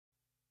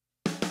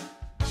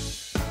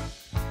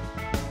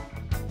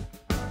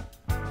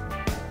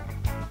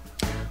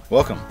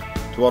Welcome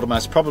to what'll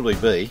most probably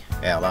be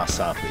our last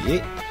sale for the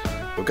year.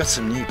 We've got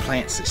some new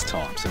plants this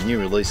time, some new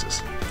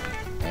releases,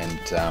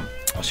 and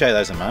I'll show you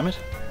those in a moment.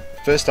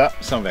 First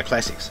up, some of our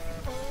classics.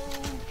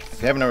 If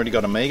you haven't already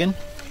got a Megan,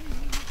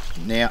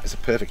 now is a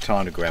perfect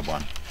time to grab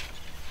one.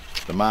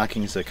 The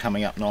markings are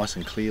coming up nice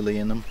and clearly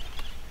in them,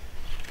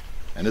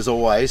 and as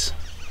always,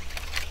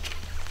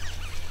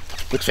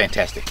 looks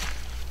fantastic.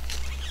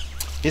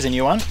 Here's a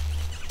new one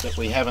that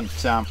we haven't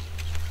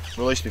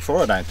released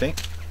before, I don't think.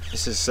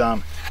 This is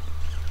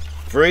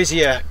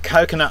Vrieseas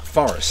Coconut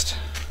Forest.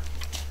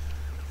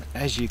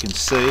 As you can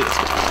see, it's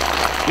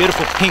got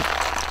beautiful pink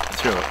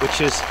through it, which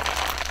is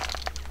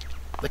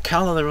the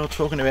colour they're all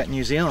talking about in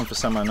New Zealand for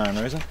some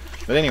unknown reason.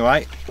 But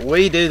anyway,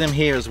 we do them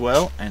here as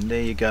well, and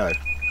there you go.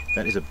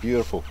 That is a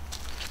beautiful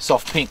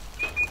soft pink.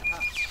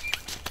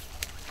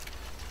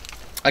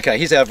 Okay,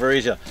 here's our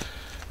Vrieseas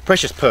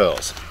Precious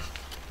Pearls.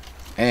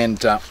 And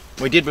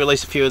we did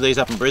release a few of these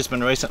up in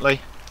Brisbane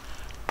recently.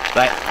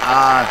 They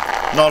are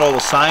not all the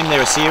same,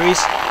 they're a series.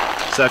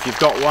 So if you've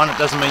got one, it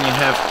doesn't mean you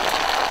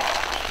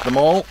have them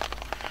all.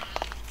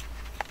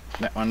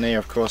 That one there,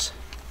 of course,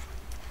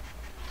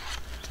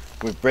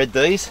 we've bred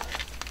these.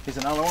 Here's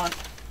another one.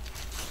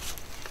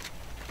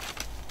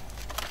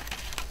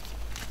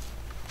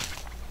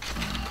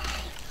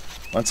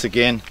 Once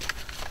again,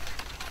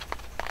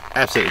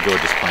 absolutely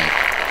gorgeous plant.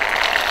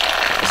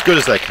 As good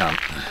as they come.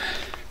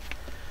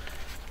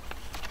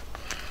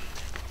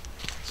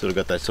 Sort of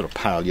got that sort of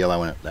pale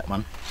yellow in it, that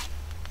one.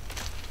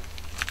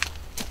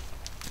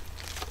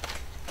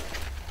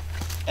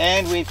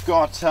 And we've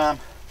got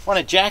one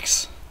of Jack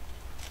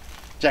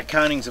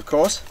Koning's, of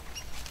course.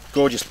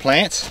 Gorgeous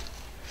plants.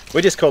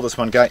 We just call this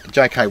one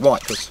JK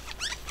White because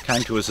it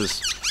came to us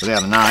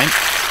without a name.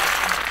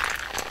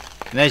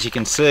 And as you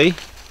can see,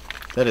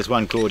 that is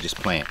one gorgeous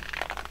plant.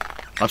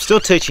 I'm still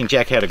teaching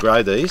Jack how to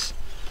grow these,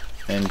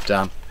 and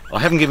I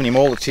haven't given him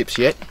all the tips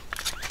yet,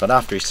 but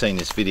after he's seen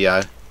this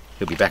video,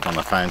 he'll be back on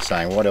the phone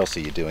saying, what else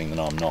are you doing that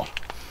I'm not?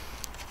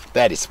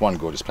 That is one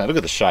gorgeous plant. Look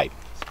at the shape.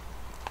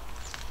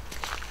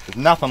 There's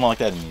nothing like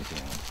that in New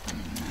Zealand.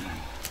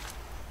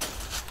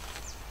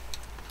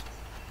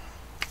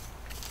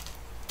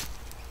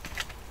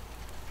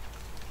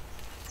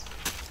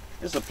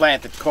 This is a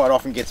plant that quite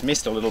often gets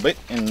missed a little bit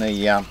in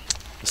the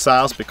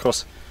sales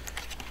because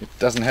it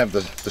doesn't have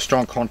the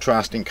strong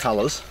contrasting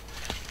colours.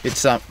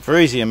 It's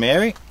Vrieseas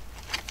Mary.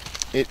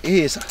 It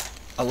is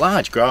a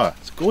large grower.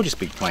 It's a gorgeous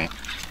big plant.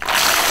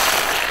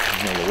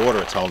 All the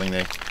water it's holding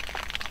there.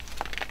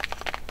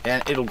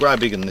 And it'll grow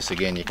bigger than this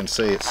again. You can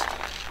see it's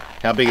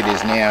how big it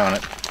is now, and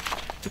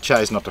it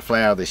chose not to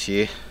flower this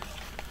year.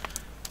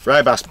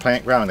 Robust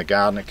plant, grow in the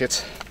garden. It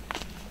gets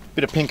a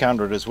bit of pink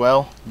under it as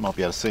well. You might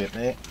be able to see it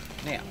there.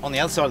 Now, on the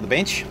other side of the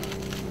bench,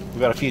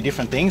 we've got a few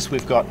different things.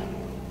 We've got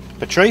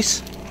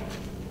Patrice.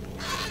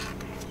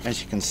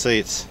 As you can see,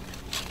 it's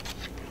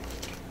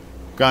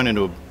grown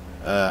into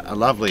a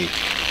lovely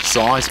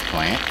size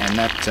plant, and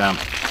that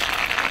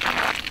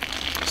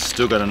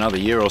still got another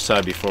year or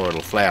so before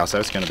it'll flower, so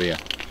it's going to be a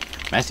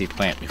massive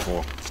plant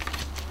before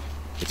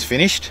it's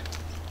finished.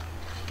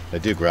 They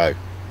do grow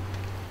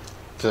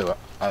to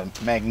a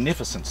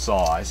magnificent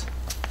size.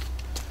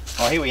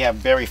 Oh, here we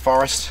have Berry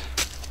Forest.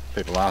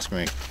 People ask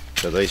me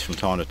for these from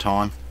time to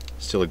time.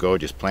 Still a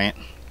gorgeous plant,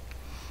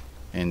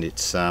 and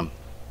it's got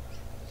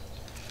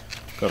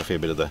a fair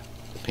bit of the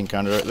pink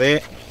under it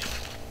there.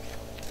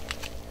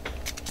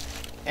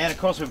 And of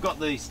course we've got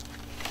these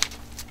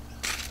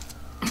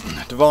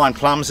Divine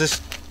Plums.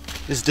 This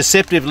is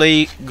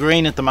deceptively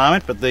green at the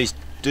moment, but these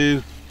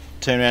do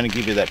turn around and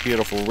give you that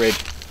beautiful red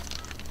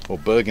or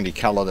burgundy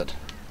colour that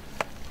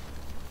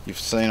you've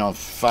seen on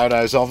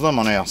photos of them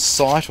on our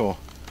site or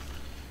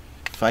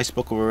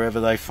Facebook or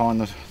wherever they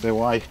find their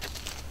way.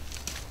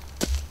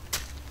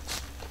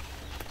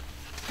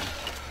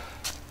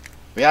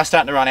 We are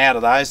starting to run out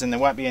of those, and there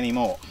won't be any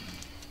more.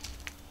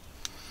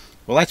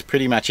 Well, that's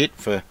pretty much it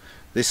for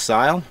this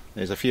sale.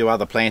 There's a few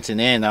other plants in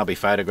there, and they'll be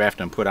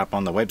photographed and put up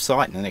on the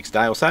website in the next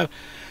day or so.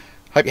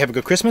 Hope you have a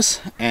good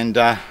Christmas, and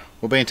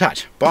we'll be in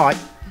touch. Bye.